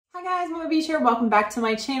Hi guys, Mama Beach here. Welcome back to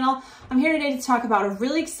my channel. I'm here today to talk about a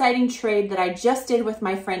really exciting trade that I just did with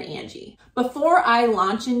my friend Angie. Before I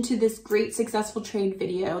launch into this great successful trade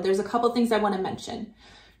video, there's a couple things I want to mention.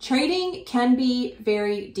 Trading can be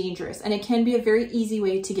very dangerous and it can be a very easy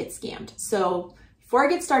way to get scammed. So before I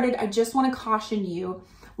get started, I just want to caution you,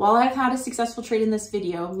 while I've had a successful trade in this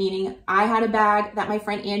video, meaning I had a bag that my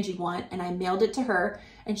friend Angie wanted and I mailed it to her,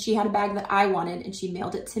 and she had a bag that I wanted and she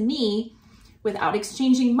mailed it to me, without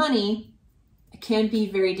exchanging money, it can be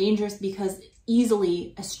very dangerous because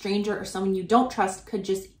easily a stranger or someone you don't trust could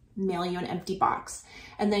just mail you an empty box.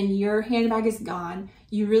 And then your handbag is gone.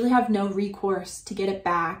 You really have no recourse to get it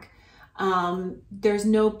back. There's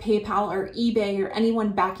no PayPal or eBay or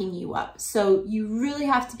anyone backing you up. So you really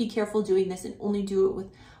have to be careful doing this and only do it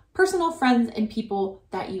with personal friends and people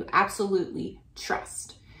that you absolutely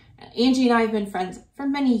trust. Angie and I have been friends for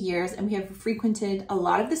many years and we have frequented a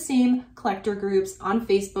lot of the same collector groups on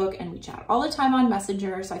Facebook and we chat all the time on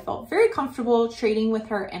Messenger. So I felt very comfortable trading with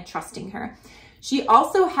her and trusting her. She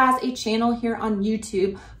also has a channel here on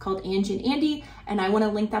YouTube called Angie and Andy, and I want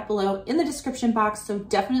to link that below in the description box. So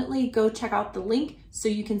definitely go check out the link so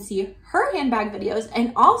you can see her handbag videos,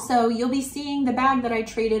 and also you'll be seeing the bag that I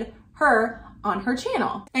traded her on her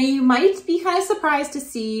channel. And you might be kind of surprised to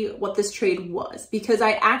see what this trade was, because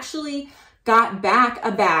I actually got back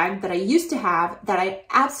a bag that I used to have that I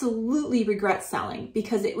absolutely regret selling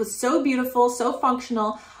because it was so beautiful, so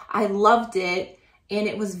functional. I loved it and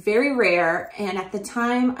it was very rare. And at the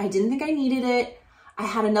time I didn't think I needed it. I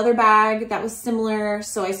had another bag that was similar,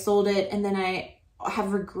 so I sold it, and then I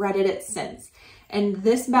have regretted it since. And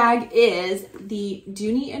this bag is the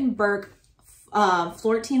Dooney Bourke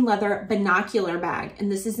Florentine leather binocular bag, and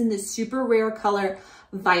this is in this super rare color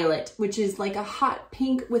violet, which is like a hot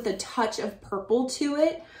pink with a touch of purple to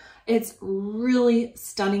it. It's really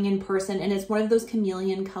stunning in person, and it's one of those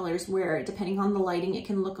chameleon colors where depending on the lighting it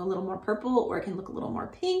can look a little more purple or it can look a little more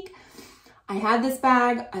pink. I had this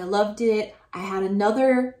bag, I loved it. I had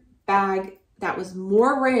another bag that was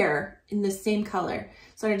more rare in the same color,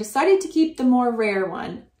 so I decided to keep the more rare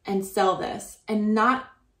one and sell this. And not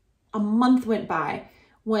a month went by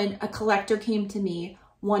when a collector came to me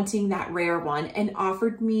wanting that rare one and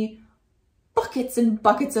offered me buckets and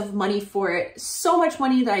buckets of money for it. So much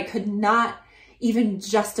money that I could not even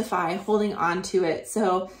justify holding on to it.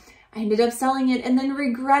 So I ended up selling it and then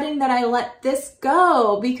regretting that I let this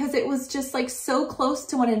go because it was just like so close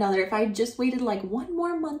to one another. If I just waited like one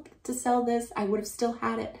more month to sell this, I would have still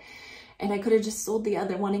had it. And I could have just sold the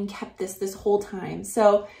other one and kept this whole time.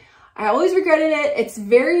 So I always regretted it. It's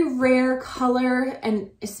very rare color, and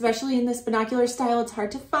especially in this binocular style, it's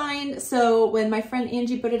hard to find. So when my friend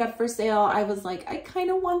Angie put it up for sale, I was like, I kind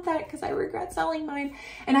of want that because I regret selling mine.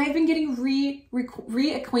 And I've been getting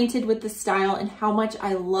reacquainted with the style and how much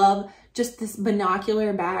I love just this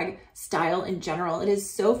binocular bag style in general. It is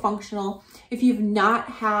so functional. If you've not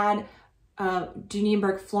had Dooney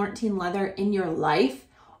Bourke Florentine leather in your life,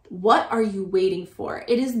 what are you waiting for?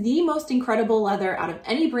 It is the most incredible leather out of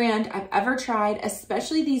any brand I've ever tried,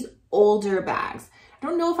 especially these older bags. I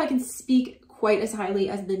don't know if I can speak quite as highly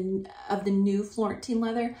as of the new Florentine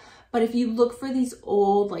leather, but if you look for these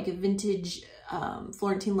old, like vintage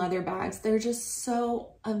Florentine leather bags, they're just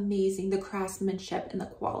so amazing, the craftsmanship and the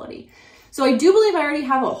quality. So I do believe I already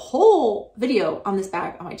have a whole video on this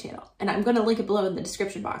bag on my channel, and I'm going to link it below in the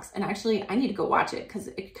description box. And actually I need to go watch it because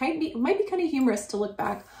it might be kind of humorous to look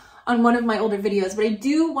back on one of my older videos, but I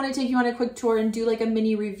do want to take you on a quick tour and do like a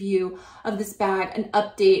mini review of this bag, an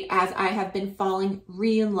update as I have been falling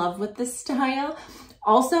in love with this style.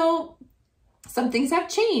 Also, some things have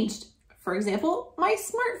changed. For example, my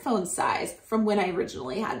smartphone size from when I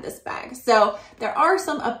originally had this bag. So there are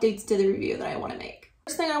some updates to the review that I want to make.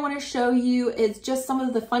 First thing I want to show you is just some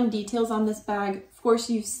of the fun details on this bag. Of course,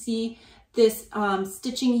 you see this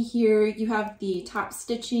stitching here. You have the top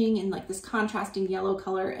stitching in like this contrasting yellow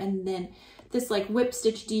color, and then this like whip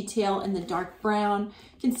stitch detail in the dark brown.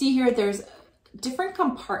 You can see here there's different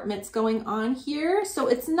compartments going on here. So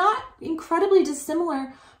it's not incredibly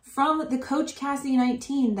dissimilar from the Coach Cassie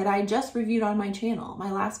 19 that I just reviewed on my channel,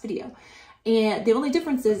 my last video. And the only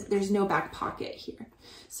difference is there's no back pocket here.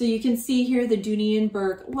 So you can see here the Dooney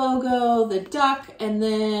Bourke logo, the duck, and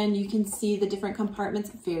then you can see the different compartments,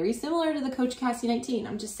 very similar to the Coach Cassie 19.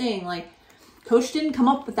 I'm just saying, like, Coach didn't come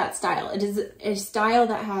up with that style. It is a style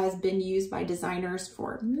that has been used by designers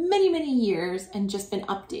for many, many years and just been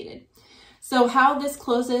updated. So how this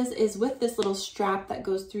closes is with this little strap that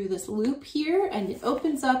goes through this loop here, and it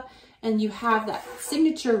opens up and you have that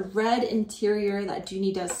signature red interior that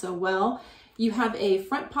Dooney does so well. You have a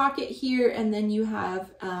front pocket here, and then you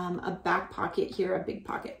have a back pocket here, a big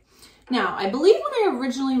pocket. Now, I believe when I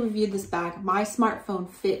originally reviewed this bag, my smartphone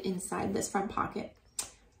fit inside this front pocket.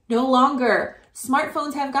 No longer.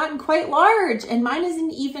 Smartphones have gotten quite large, and mine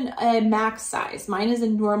isn't even a max size. Mine is a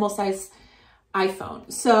normal size iPhone.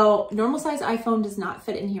 So normal size iPhone does not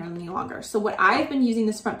fit in here any longer. So what I've been using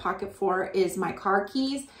this front pocket for is my car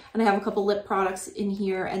keys, and I have a couple lip products in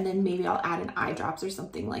here, and then maybe I'll add an eye drops or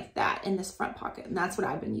something like that in this front pocket. And that's what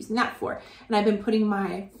I've been using that for. And I've been putting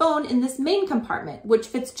my phone in this main compartment, which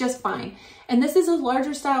fits just fine. And this is a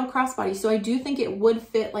larger style crossbody, so I do think it would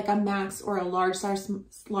fit like a Max or a large size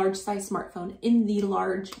smartphone in the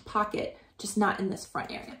large pocket, just not in this front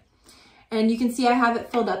area. And you can see I have it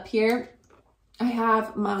filled up here. I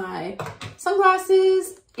have my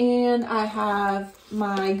sunglasses, and I have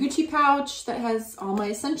my Gucci pouch that has all my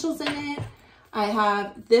essentials in it. I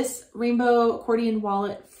have this rainbow accordion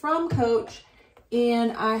wallet from Coach,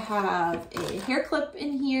 and I have a hair clip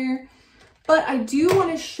in here. But I do want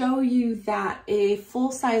to show you that a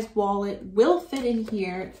full-size wallet will fit in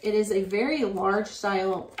here. It is a very large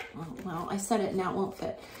style, well, I said it, now it won't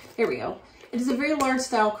fit. Here we go. It is a very large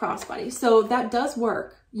style crossbody, so that does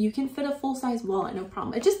work. You can fit a full-size wallet, no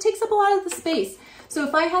problem. It just takes up a lot of the space. So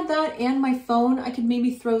if I had that and my phone, I could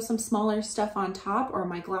maybe throw some smaller stuff on top, or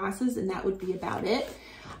my glasses, and that would be about it.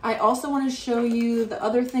 I also want to show you the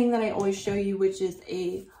other thing that I always show you, which is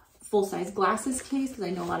a full-size glasses case, because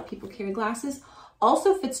I know a lot of people carry glasses.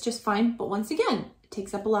 Also fits just fine, but once again, it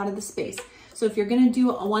takes up a lot of the space. So if you're going to do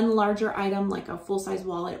one larger item like a full-size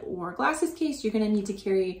wallet or glasses case, you're going to need to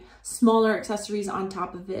carry smaller accessories on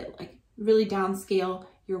top of it, like really downscale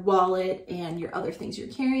your wallet and your other things you're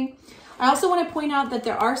carrying. I also want to point out that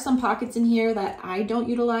there are some pockets in here that I don't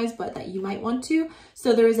utilize, but that you might want to.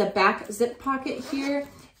 So there is a back zip pocket here,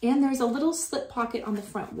 and there's a little slip pocket on the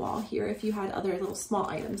front wall here if you had other little small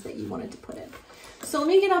items that you wanted to put in. So let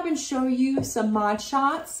me get up and show you some mod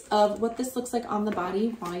shots of what this looks like on the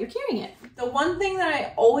body while you're carrying it. The one thing that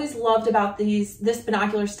I always loved about this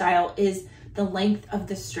binocular style is the length of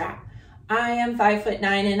the strap. I am 5'9",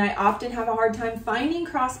 and I often have a hard time finding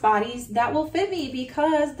crossbodies that will fit me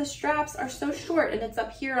because the straps are so short and it's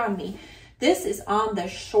up here on me. This is on the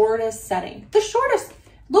shortest setting. The shortest.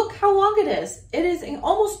 Look how long it is. It is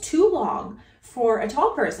almost too long for a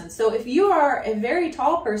tall person. So if you are a very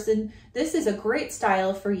tall person, this is a great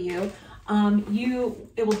style for you.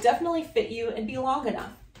 It will definitely fit you and be long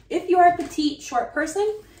enough. If you are a petite, short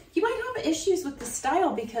person, you might have issues with the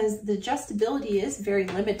style because the adjustability is very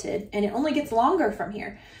limited and it only gets longer from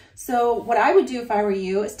here. So what I would do if I were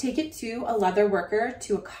you is take it to a leather worker,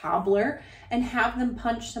 to a cobbler, and have them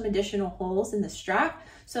punch some additional holes in the strap.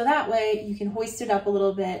 So that way you can hoist it up a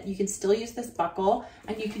little bit. You can still use this buckle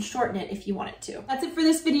and you can shorten it if you wanted to. That's it for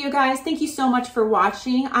this video, guys. Thank you so much for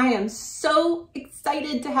watching. I am so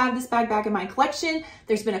excited to have this bag back in my collection.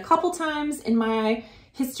 There's been a couple times in my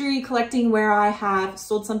history collecting where I have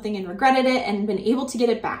sold something and regretted it and been able to get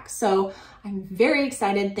it back. So I'm very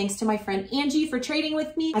excited. Thanks to my friend Angie for trading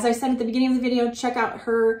with me. As I said at the beginning of the video, check out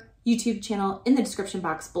her YouTube channel in the description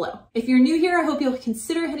box below. If you're new here, I hope you'll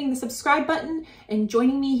consider hitting the subscribe button and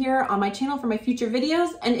joining me here on my channel for my future videos.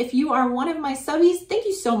 And if you are one of my subbies, thank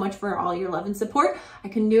you so much for all your love and support. I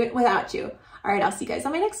couldn't do it without you. All right, I'll see you guys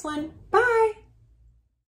on my next one. Bye.